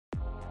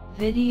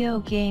Video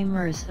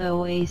Gamers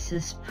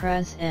Oasis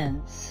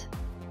presents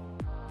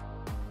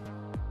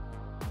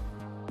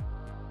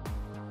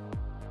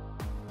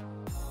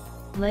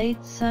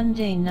Late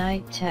Sunday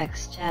Night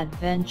Text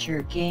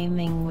Adventure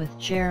Gaming with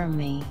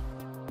Jeremy.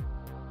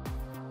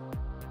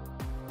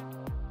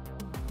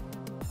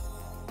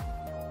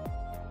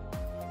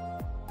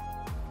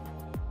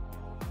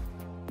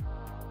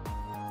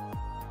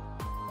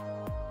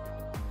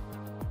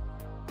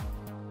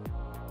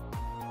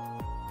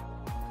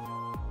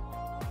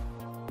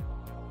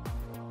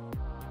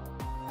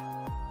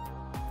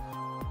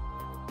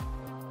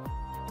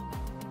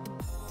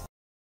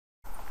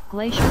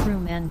 Glacier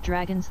Room and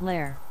Dragon's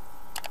Lair.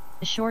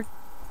 A short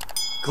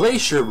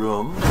Glacier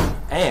Room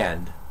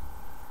and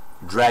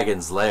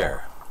Dragon's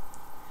Lair.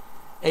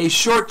 A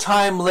short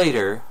time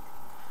later,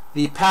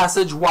 the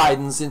passage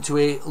widens into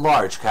a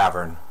large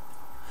cavern.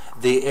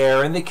 The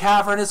air in the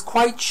cavern is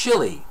quite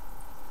chilly.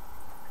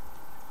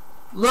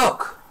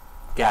 "Look!"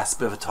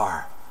 gasped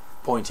Bivatar,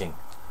 pointing.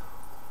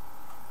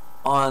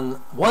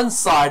 On one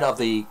side of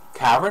the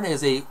cavern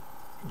is a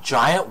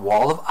giant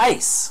wall of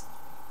ice,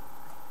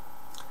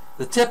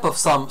 the tip of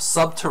some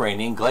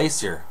subterranean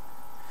glacier.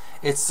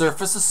 Its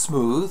surface is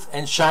smooth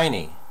and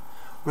shiny,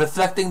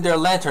 reflecting their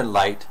lantern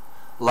light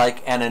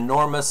like an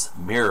enormous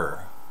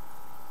mirror.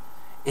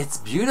 "It's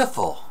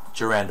beautiful,"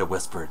 Juranda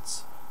whispered.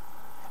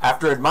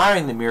 After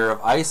admiring the mirror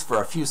of ice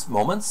for a few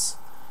moments,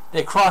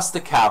 they cross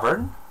the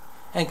cavern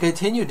and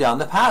continue down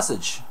the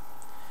passage.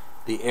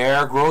 The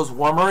air grows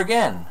warmer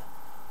again,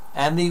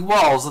 and the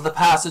walls of the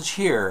passage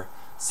here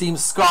seem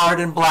scarred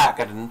and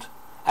blackened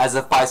as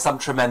if by some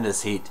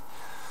tremendous heat.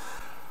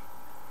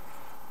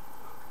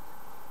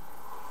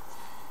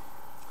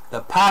 The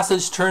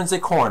passage turns a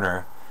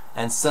corner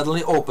and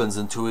suddenly opens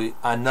into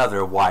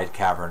another wide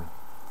cavern.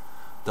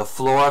 The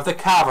floor of the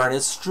cavern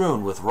is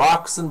strewn with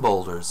rocks and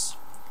boulders.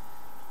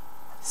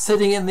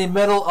 Sitting in the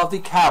middle of the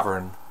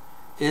cavern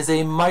is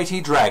a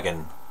mighty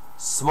dragon,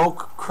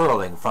 smoke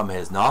curling from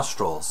his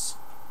nostrils.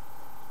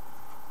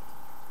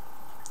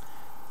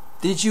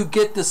 "Did you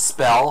get the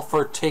spell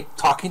for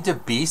talking to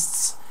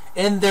beasts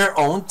in their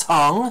own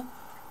tongue?"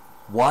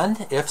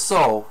 "One, if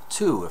so,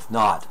 two, if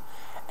not.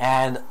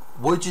 And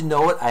would you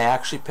know it, I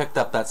actually picked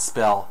up that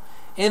spell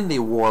in the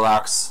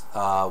Warlock's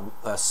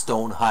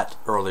stone hut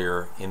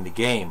earlier in the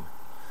game.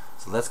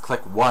 So let's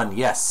click 1.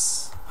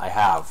 Yes, I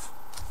have.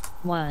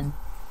 1.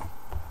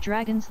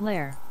 Dragon's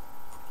Lair.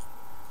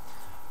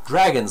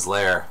 Dragon's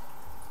Lair.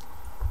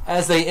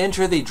 As they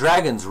enter the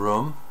dragon's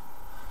room,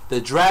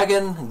 the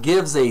dragon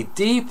gives a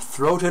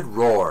deep-throated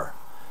roar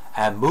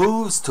and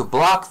moves to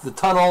block the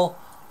tunnel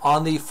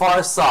on the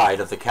far side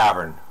of the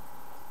cavern.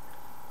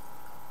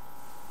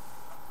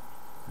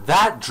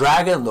 "That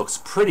dragon looks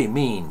pretty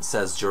mean,"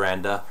 says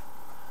Juranda.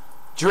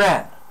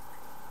 "Juran,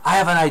 I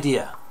have an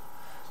idea.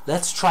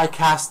 Let's try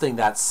casting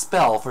that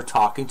spell for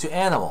talking to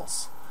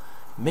animals.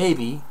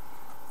 Maybe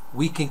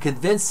we can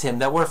convince him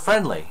that we're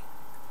friendly."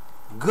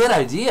 "Good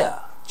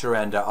idea."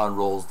 Juranda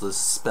unrolls the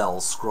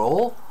spell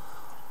scroll,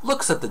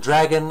 looks at the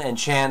dragon, and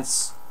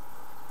chants,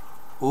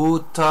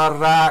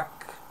 "Utarak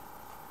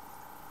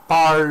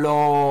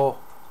parlo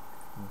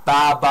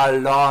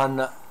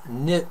Babylon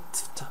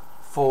nift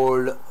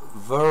fol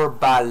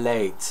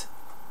verbalate."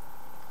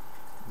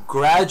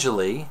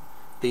 Gradually,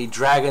 the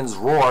dragon's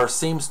roar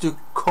seems to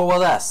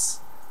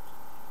coalesce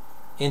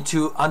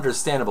into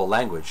understandable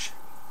language.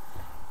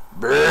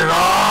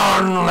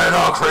 "Begone,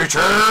 little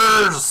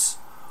creatures!"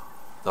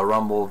 the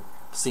rumble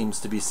seems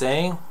to be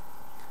saying.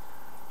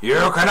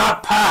 "You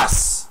cannot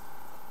pass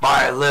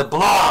by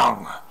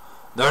LeBlanc,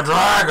 the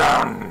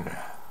dragon."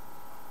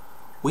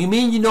 "We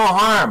mean you no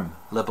harm,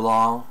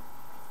 LeBlanc,"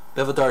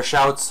 Bivatar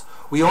shouts.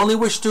 "We only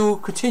wish to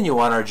continue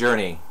on our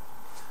journey."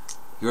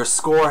 Your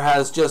score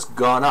has just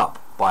gone up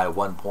by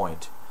 1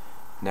 point.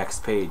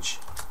 Next page.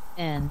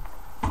 N.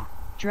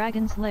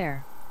 Dragon's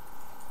Lair.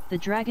 The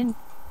dragon.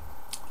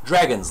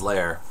 Dragon's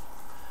Lair.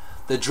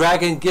 The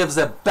dragon gives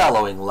a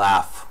bellowing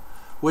laugh,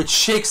 which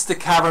shakes the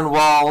cavern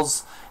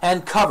walls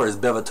and covers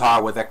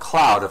Bivatar with a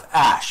cloud of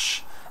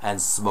ash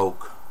and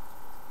smoke.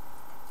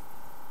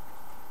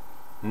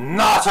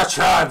 "Not a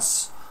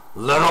chance,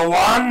 little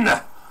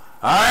one!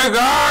 I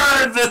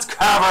guard this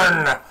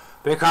cavern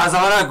because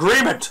of an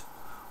agreement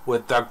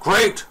with the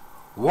great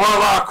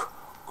warlock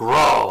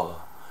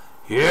Grull.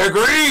 He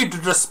agreed to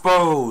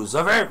dispose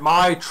of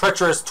my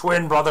treacherous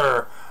twin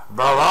brother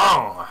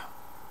Berlong.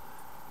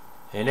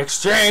 In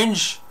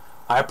exchange,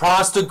 I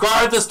promise to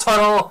guard this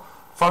tunnel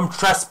from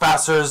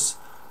trespassers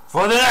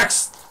for the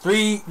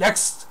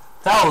next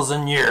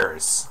 1,000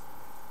 years."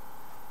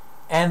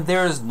 "And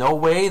there's no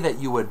way that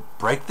you would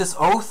break this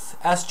oath?"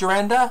 asked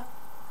Juranda.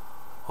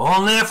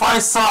 "Only if I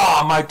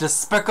saw my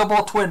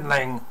despicable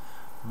twinling,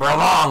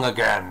 Berlong,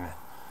 again.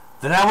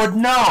 Then I would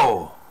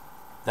know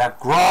that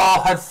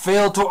Grawl had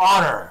failed to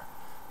honor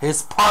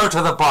his part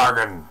of the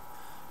bargain,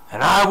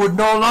 and I would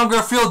no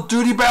longer feel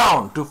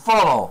duty-bound to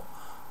follow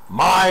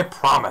my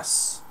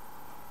promise."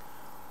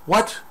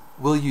 "What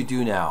will you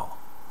do now?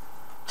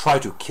 Try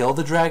to kill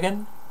the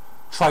dragon?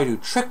 Try to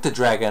trick the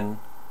dragon?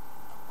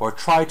 or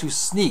try to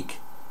sneak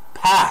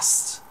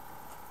past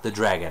the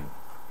dragon.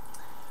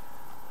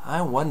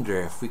 I wonder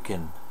if we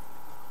can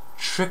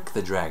trick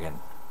the dragon.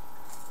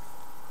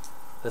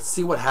 Let's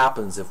see what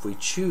happens if we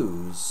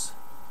choose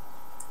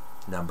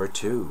number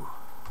 2.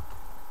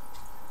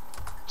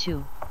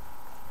 2.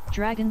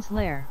 Dragon's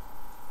Lair.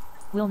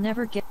 We'll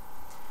never get...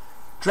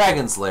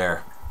 Dragon's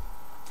Lair.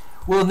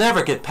 We'll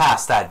never get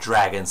past that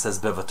dragon, says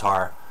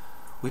Bivatar.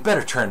 We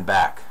better turn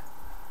back.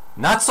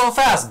 Not so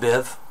fast,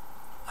 Biv.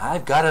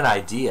 I've got an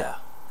idea.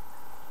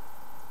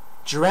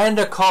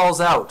 Juranda calls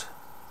out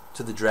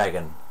to the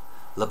dragon.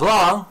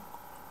 LeBlanc,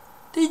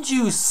 did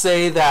you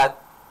say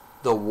that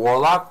the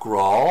warlock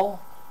Grawl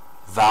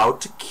vowed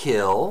to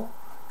kill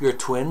your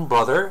twin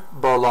brother,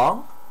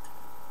 Burlong?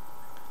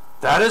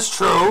 That is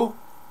true,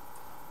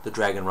 the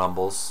dragon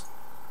rumbles.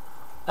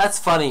 That's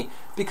funny,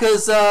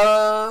 because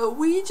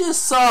we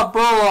just saw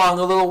Burlong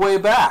a little way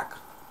back.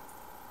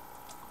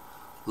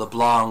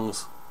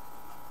 LeBlanc's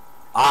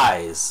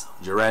eyes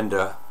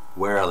Juranda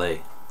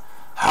warily.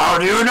 How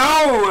do you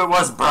know it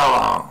was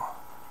Burlong?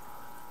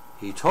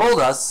 He told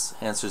us,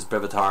 answers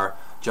Bivatar,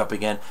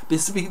 jumping in.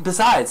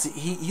 Besides,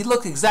 he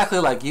looked exactly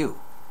like you.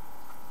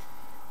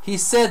 He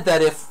said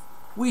that if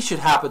we should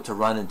happen to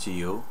run into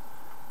you,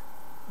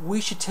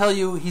 we should tell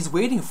you he's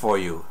waiting for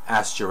you,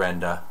 adds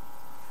Juranda.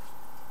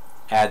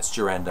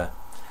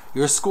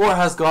 Your score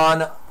has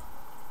gone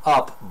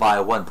up by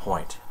 1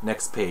 point.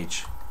 Next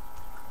page.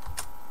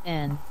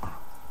 N.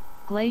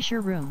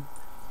 Glacier Room.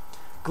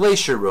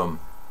 Glacier Room.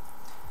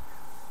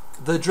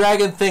 The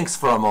dragon thinks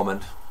for a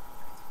moment.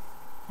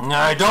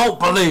 I don't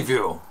believe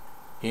you,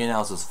 he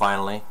announces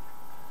finally.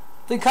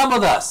 Then come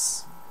with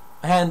us,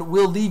 and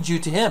we'll lead you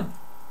to him.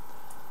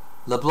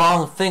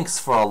 LeBlanc thinks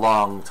for a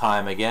long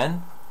time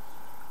again.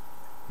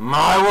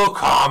 I will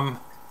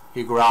come,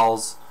 he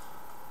growls,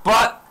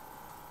 but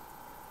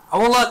I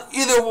won't let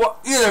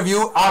either of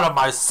you out of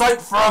my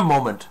sight for a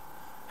moment.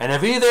 And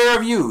if either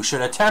of you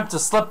should attempt to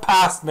slip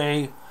past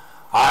me,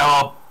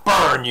 I will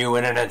burn you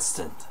in an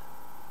instant.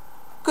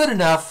 Good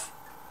enough,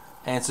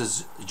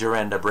 answers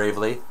Juranda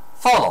bravely.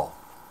 Follow.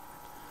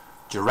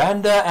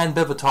 Juranda and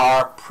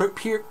Bivatar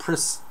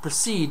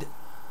proceed,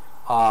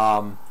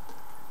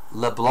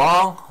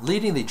 LeBlanc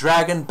leading the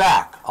dragon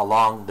back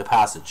along the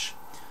passage.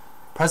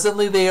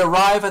 Presently they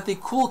arrive at the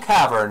cool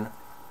cavern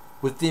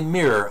with the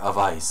mirror of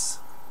ice.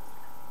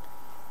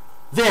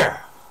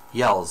 There,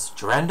 yells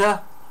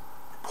Juranda,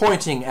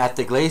 pointing at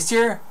the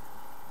glacier.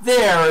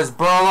 There is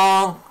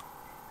Burlong.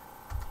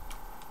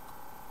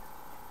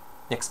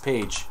 Next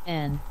page.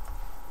 N.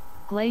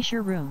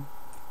 Glacier Room.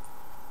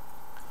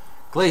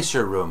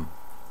 Glacier Room.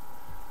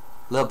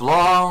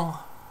 LeBlanc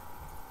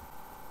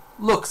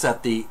looks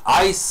at the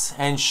ice,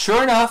 and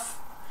sure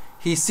enough,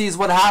 he sees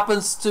what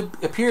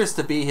appears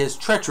to be his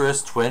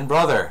treacherous twin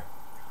brother.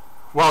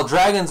 While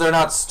dragons are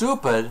not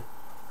stupid,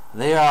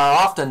 they are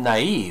often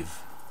naive.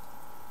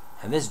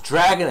 And this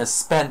dragon has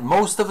spent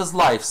most of his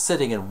life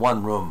sitting in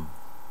one room.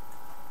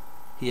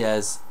 He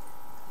has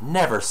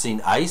never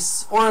seen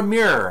ice or a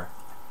mirror,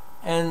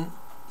 and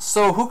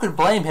so who could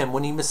blame him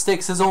when he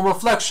mistakes his own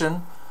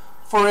reflection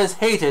for his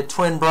hated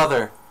twin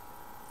brother?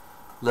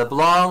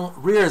 LeBlanc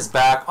rears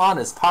back on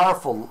his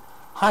powerful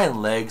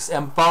hind legs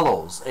and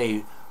bellows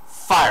a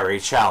fiery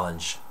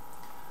challenge.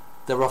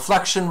 The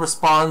reflection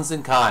responds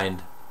in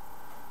kind.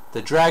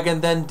 The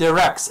dragon then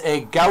directs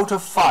a gout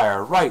of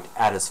fire right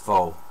at his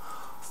foe,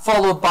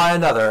 followed by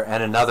another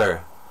and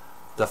another.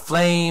 The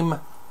flame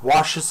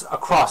washes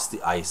across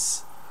the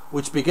ice,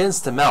 which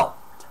begins to melt.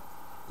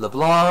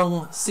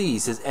 LeBlanc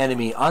sees his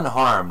enemy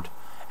unharmed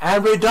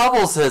and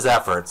redoubles his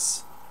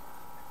efforts.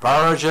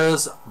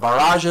 Barrages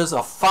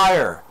of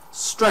fire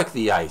strike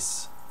the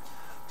ice.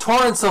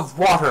 Torrents of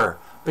water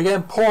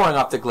begin pouring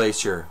up the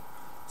glacier,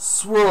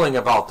 swirling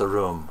about the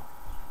room.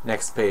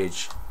 Next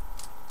page.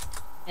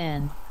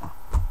 N.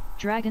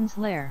 Dragon's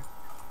Lair.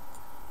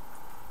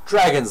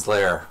 Dragon's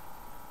Lair.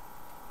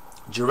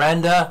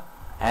 Juranda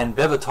and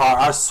Bivatar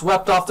are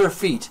swept off their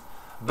feet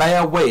by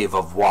a wave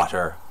of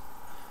water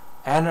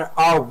and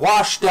are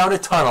washed down a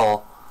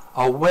tunnel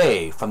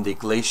away from the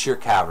glacier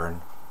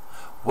cavern.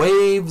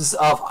 Waves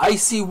of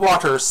icy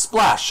water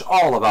splash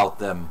all about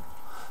them.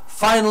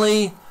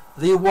 Finally,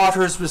 the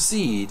waters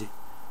recede,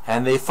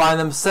 and they find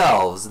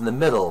themselves in the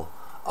middle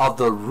of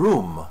the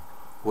room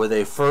where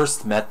they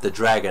first met the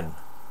dragon.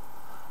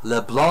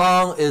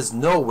 LeBlanc is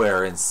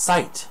nowhere in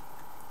sight.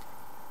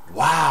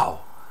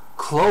 Wow,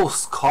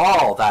 close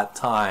call that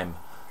time,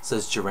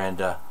 says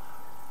Juranda,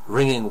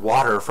 wringing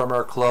water from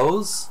her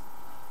clothes.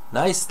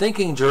 Nice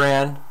thinking,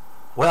 Juran.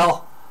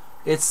 Well,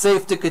 it's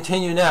safe to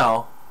continue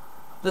now.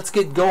 Let's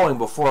get going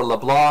before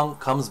LeBlanc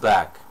comes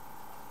back.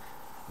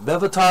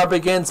 Bivatar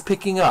begins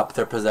picking up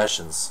their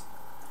possessions.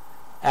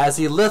 As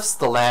he lifts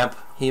the lamp,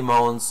 he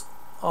moans,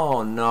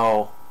 "Oh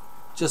no,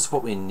 just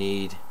what we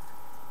need."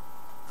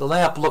 The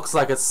lamp looks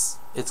like it's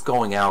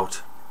going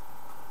out.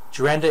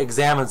 Juranda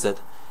examines it.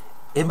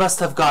 It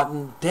must have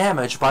gotten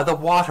damaged by the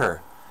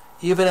water.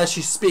 Even as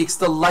she speaks,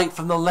 the light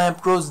from the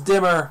lamp grows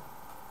dimmer.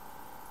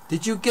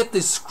 Did you get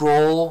the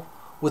scroll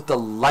with the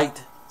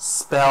light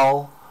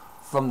spell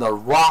from the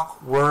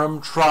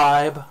rockworm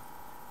tribe.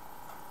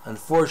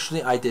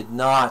 Unfortunately, I did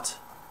not.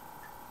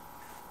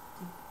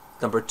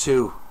 Number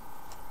 2.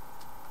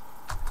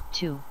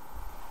 2.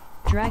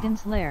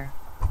 Dragon's Lair.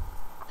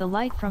 The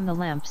light from the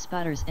lamp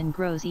sputters and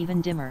grows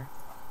even dimmer.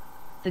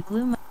 The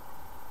gloom.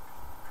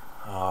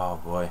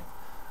 Oh boy.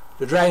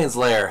 The Dragon's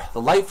Lair.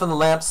 The light from the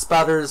lamp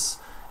sputters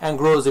and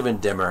grows even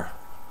dimmer.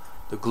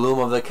 The gloom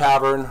of the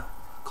cavern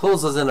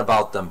closes in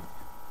about them.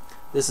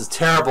 This is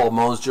terrible,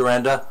 moans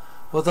Juranda.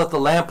 Without the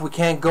lamp we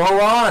can't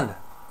go on.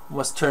 We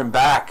must turn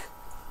back.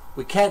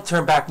 We can't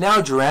turn back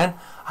now, Juran.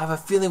 I have a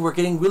feeling we're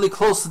getting really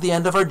close to the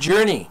end of our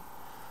journey.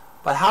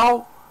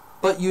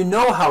 But you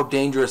know how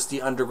dangerous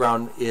the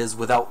underground is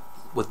with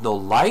no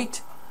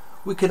light?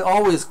 We can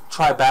always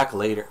try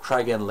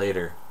again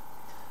later.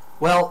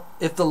 Well,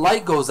 if the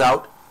light goes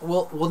out,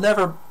 we'll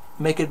never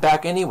make it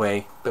back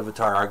anyway,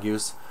 Bivatar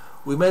argues.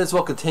 We might as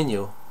well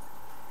continue.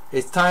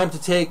 It's time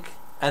to take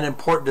an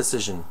important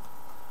decision.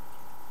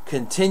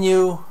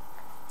 Continue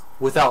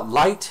without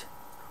light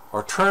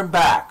or turn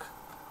back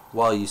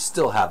while you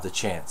still have the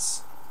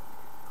chance.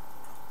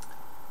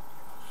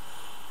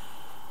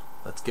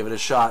 Let's give it a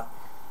shot.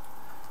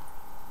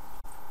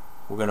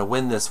 We're going to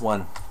win this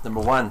one. Number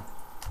 1.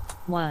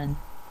 1.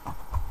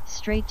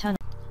 Straight tunnel.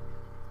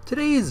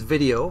 Today's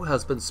video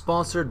has been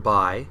sponsored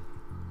by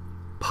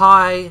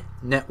Pi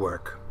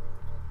Network.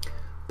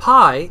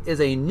 Pi is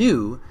a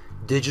new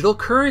digital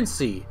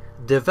currency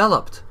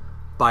developed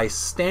by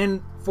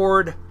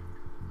Stanford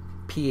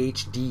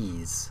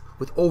PhDs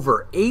with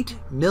over 8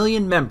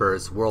 million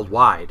members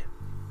worldwide.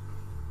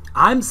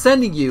 I'm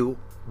sending you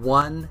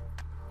 1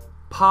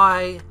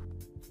 Pi.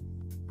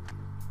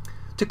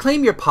 To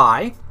claim your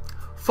Pi,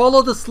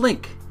 follow this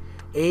link,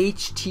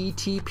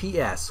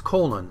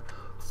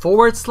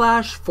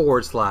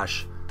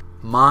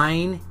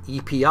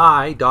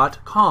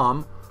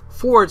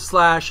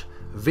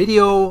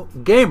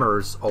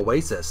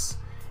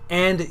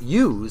 and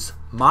use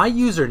my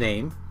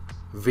username,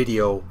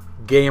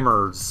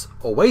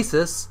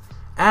 VideoGamersOasis,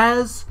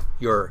 as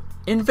your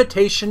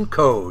invitation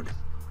code.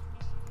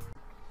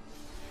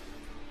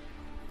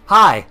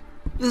 Hi,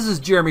 this is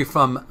Jeremy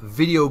from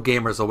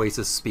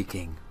VideoGamersOasis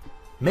speaking.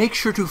 Make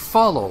sure to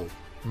follow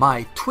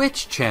my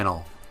Twitch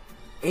channel,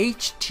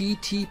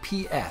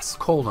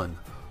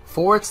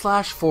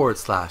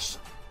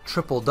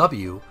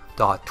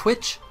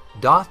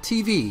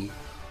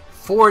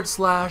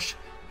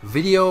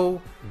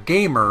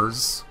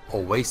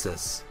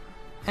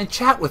 and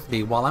chat with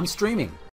me while I'm streaming.